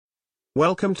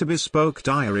Welcome to Bespoke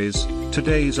Diaries.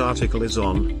 Today's article is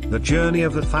on The Journey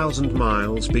of 1,000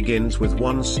 Miles Begins with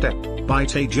One Step by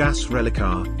Tejas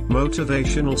Relekar,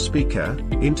 motivational speaker,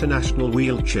 international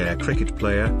wheelchair cricket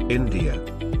player, India.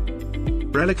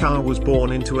 Relekar was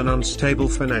born into an unstable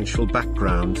financial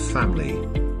background family.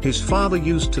 His father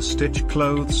used to stitch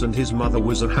clothes and his mother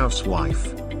was a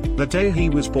housewife. The day he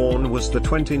was born was the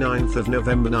 29th of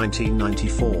November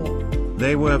 1994.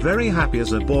 They were very happy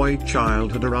as a boy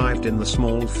child had arrived in the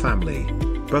small family.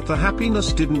 But the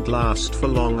happiness didn't last for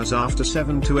long, as after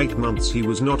 7 to 8 months he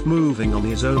was not moving on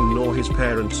his own, nor his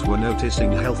parents were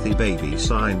noticing healthy baby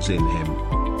signs in him.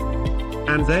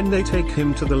 And then they take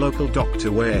him to the local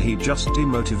doctor, where he just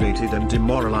demotivated and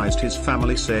demoralized his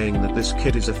family, saying that this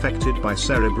kid is affected by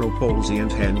cerebral palsy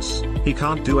and hence, he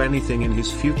can't do anything in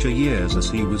his future years, as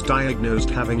he was diagnosed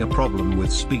having a problem with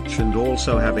speech and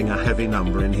also having a heavy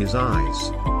number in his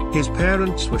eyes. His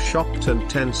parents were shocked and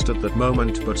tensed at that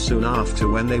moment, but soon after,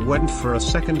 when they went for a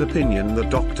second opinion, the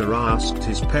doctor asked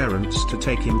his parents to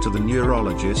take him to the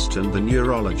neurologist, and the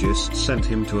neurologist sent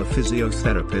him to a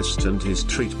physiotherapist and his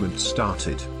treatment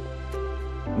started.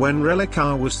 When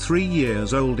Relekar was 3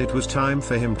 years old, it was time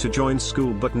for him to join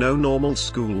school, but no normal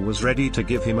school was ready to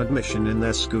give him admission in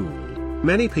their school.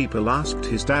 Many people asked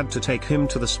his dad to take him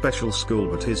to the special school,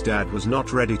 but his dad was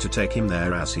not ready to take him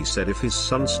there, as he said if his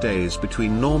son stays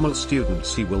between normal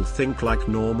students he will think like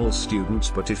normal students,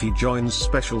 but if he joins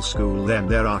special school then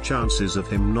there are chances of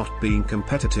him not being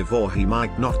competitive, or he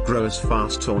might not grow as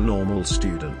fast or normal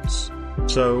students.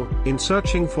 So, in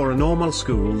searching for a normal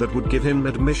school that would give him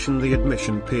admission, the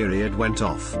admission period went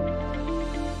off.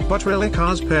 But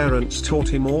Relekar's parents taught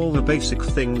him all the basic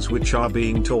things which are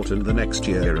being taught, and the next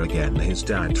year again his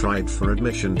dad tried for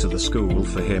admission to the school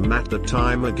for him. At the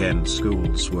time again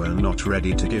schools were not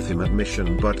ready to give him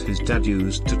admission, but his dad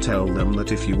used to tell them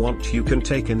that if you want you can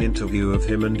take an interview of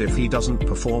him, and if he doesn't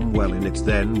perform well in it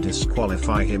then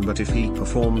disqualify him, but if he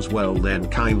performs well then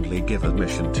kindly give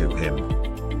admission to him.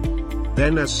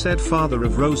 Then, as said father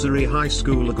of Rosary High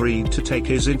School agreed to take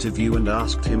his interview and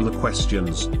asked him the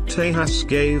questions, Tejas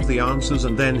gave the answers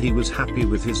and then he was happy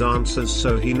with his answers,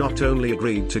 so he not only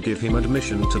agreed to give him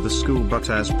admission to the school, but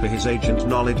as per his agent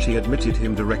knowledge he admitted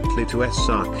him directly to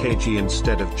SRKG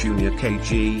instead of Junior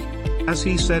KG. As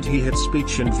he said he had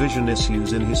speech and vision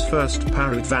issues in his first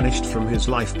par, it vanished from his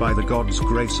life by the God's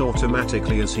grace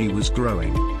automatically as he was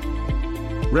growing.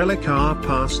 Relekar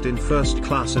passed in first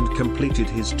class and completed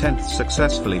his 10th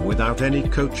successfully without any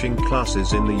coaching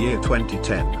classes in the year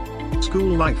 2010.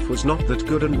 School life was not that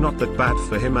good and not that bad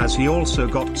for him, as he also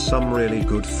got some really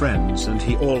good friends, and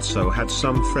he also had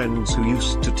some friends who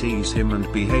used to tease him and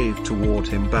behave toward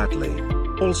him badly.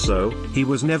 Also, he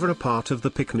was never a part of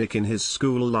the picnic in his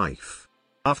school life.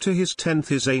 After his 10th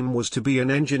his aim was to be an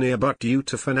engineer, but due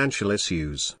to financial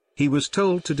issues, he was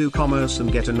told to do commerce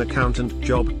and get an accountant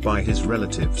job by his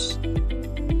relatives.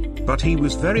 But he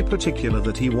was very particular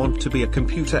that he wanted to be a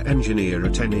computer engineer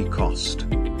at any cost.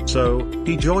 So,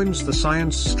 he joins the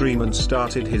science stream and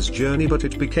started his journey, but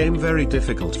it became very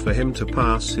difficult for him to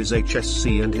pass his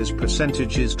HSC and his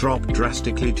percentages dropped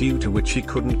drastically, due to which he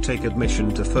couldn't take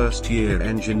admission to first year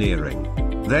engineering.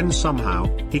 Then somehow,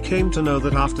 he came to know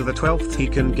that after the 12th he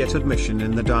can get admission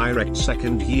in the direct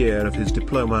second year of his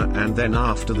diploma, and then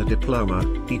after the diploma,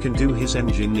 he can do his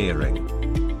engineering.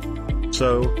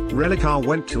 So, Relekar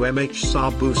went to MH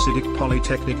Sabu Siddique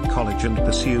Polytechnic College and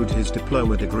pursued his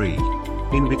diploma degree.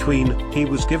 In between, he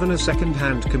was given a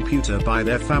second-hand computer by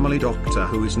their family doctor,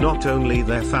 who is not only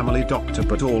their family doctor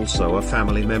but also a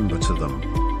family member to them.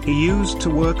 He used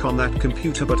to work on that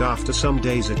computer, but after some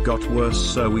days it got worse,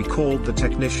 so we called the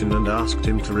technician and asked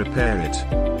him to repair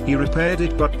it. He repaired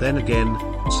it, but then again,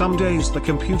 some days the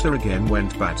computer again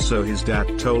went bad, so his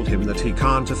dad told him that he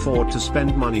can't afford to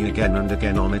spend money again and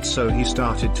again on it, so he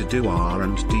started to do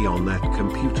R&D on that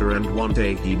computer, and one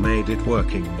day he made it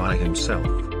working by himself.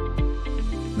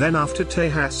 Then after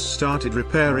Tejas started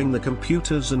repairing the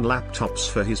computers and laptops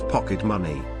for his pocket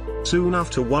money. Soon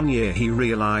after 1 year he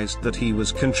realized that he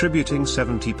was contributing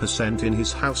 70% in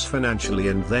his house financially,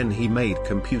 and then he made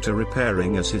computer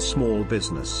repairing as his small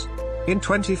business. In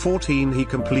 2014 he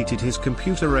completed his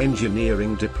computer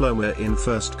engineering diploma in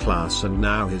first class, and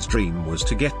now his dream was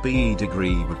to get BE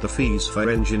degree, but the fees for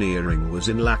engineering was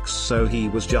in lakhs, so he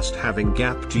was just having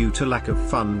gap due to lack of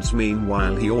funds.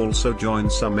 Meanwhile he also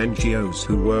joined some NGOs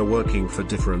who were working for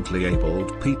differently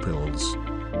abled peoples.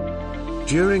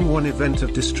 During one event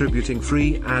of distributing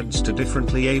free ads to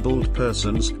differently abled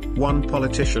persons, one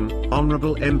politician,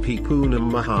 Honorable MP Poonam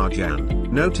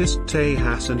Mahajan, noticed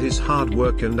Tejas and his hard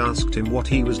work and asked him what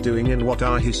he was doing and what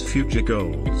are his future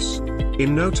goals.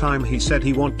 In no time he said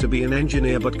he wanted to be an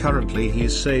engineer, but currently he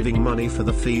is saving money for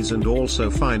the fees and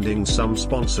also finding some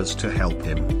sponsors to help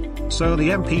him. So the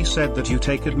MP said that you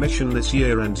take admission this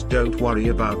year and don't worry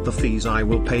about the fees, I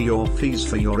will pay your fees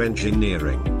for your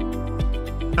engineering.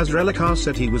 As Relikar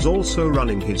said, he was also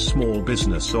running his small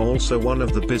business. Also one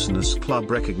of the business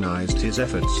club recognized his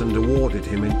efforts and awarded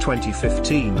him in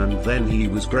 2015, and then he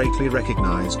was greatly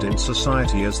recognized in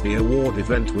society as the award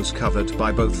event was covered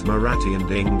by both Marathi and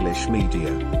English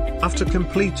media. After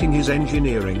completing his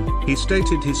engineering, he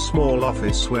stated his small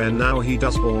office where now he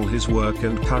does all his work,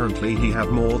 and currently he have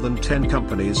more than 10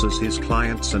 companies as his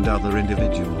clients and other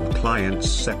individual clients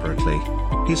separately.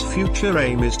 His future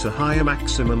aim is to hire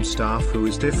maximum staff who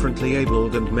is differently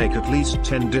abled and make at least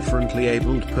 10 differently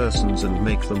abled persons and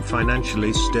make them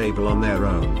financially stable on their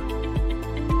own.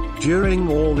 During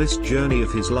all this journey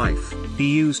of his life,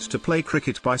 he used to play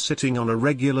cricket by sitting on a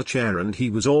regular chair, and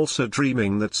he was also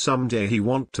dreaming that someday he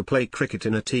want to play cricket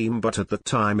in a team, but at the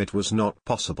time it was not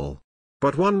possible.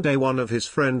 But one day one of his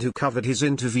friend who covered his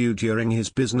interview during his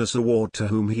business award, to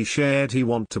whom he shared he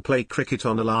want to play cricket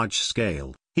on a large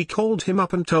scale, he called him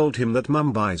up and told him that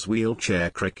Mumbai's wheelchair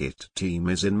cricket team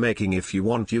is in making. If you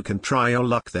want, you can try your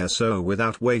luck there. So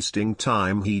without wasting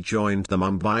time, he joined the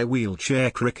Mumbai wheelchair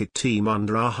cricket team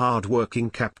under our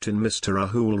hard-working captain Mr.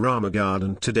 Rahul Ramagard,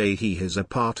 and today he is a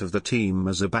part of the team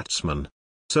as a batsman.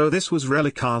 So this was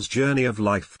Relikar's journey of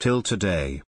life till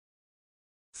today.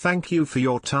 Thank you for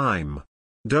your time.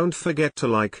 Don't forget to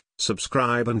like,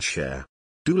 subscribe and share.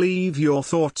 Do leave your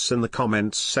thoughts in the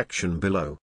comments section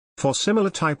below. For similar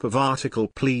type of article,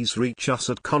 please reach us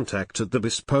at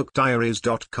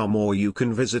contact@thebespokediaries.com, or you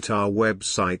can visit our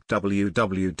website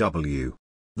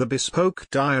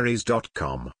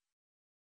www.thebespokediaries.com.